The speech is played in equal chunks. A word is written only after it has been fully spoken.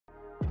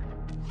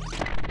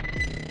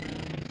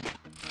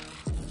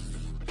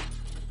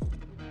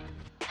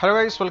Hello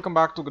guys, welcome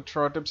back to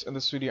Guitar Tips. In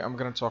this video I'm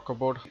going to talk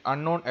about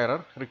unknown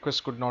error,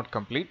 request could not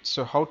complete.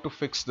 So how to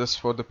fix this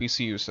for the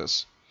PC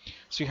users.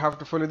 So you have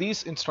to follow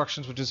these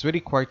instructions, which is very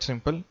quite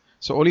simple.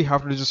 So all you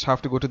have to do is just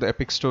have to go to the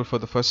Epic Store for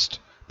the first,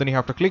 then you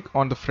have to click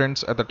on the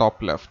friends at the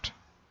top left.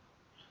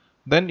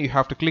 Then you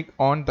have to click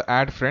on the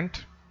add friend.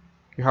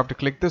 You have to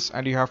click this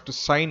and you have to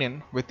sign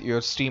in with your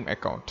Steam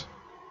account.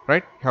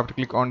 Right? You have to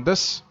click on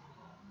this.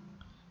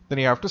 Then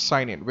you have to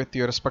sign in with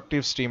your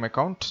respective Steam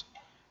account.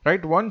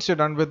 Right, once you're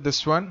done with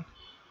this one,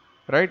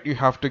 right, you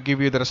have to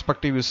give you the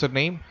respective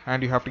username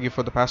and you have to give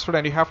for the password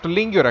and you have to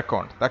link your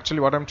account. Actually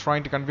what I'm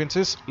trying to convince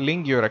is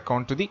link your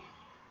account to the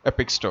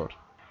Epic Store.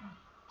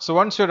 So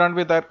once you're done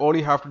with that, all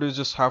you have to do is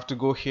just have to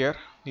go here.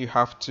 You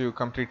have to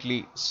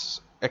completely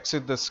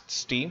exit this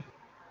Steam,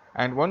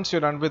 and once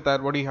you're done with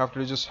that, what you have to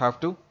do is just have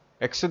to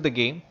exit the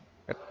game,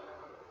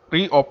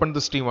 reopen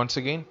the Steam once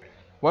again.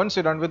 Once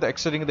you're done with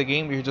exiting the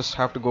game, you just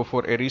have to go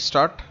for a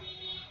restart.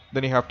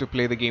 Then you have to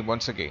play the game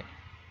once again.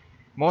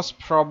 Most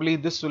probably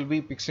this will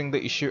be fixing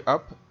the issue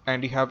up,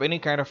 and if you have any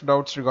kind of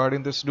doubts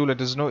regarding this, do let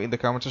us know in the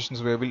comment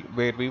sections where we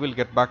will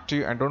get back to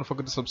you. And don't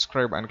forget to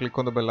subscribe and click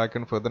on the bell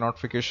icon for the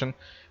notification.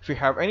 If you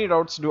have any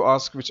doubts, do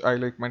ask, which I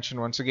like mention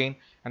once again.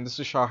 And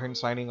this is Shahin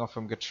signing off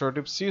from Guitar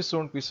Tips. See you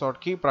soon. Peace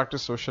out. Keep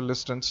practice social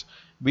distance.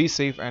 Be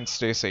safe and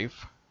stay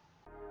safe.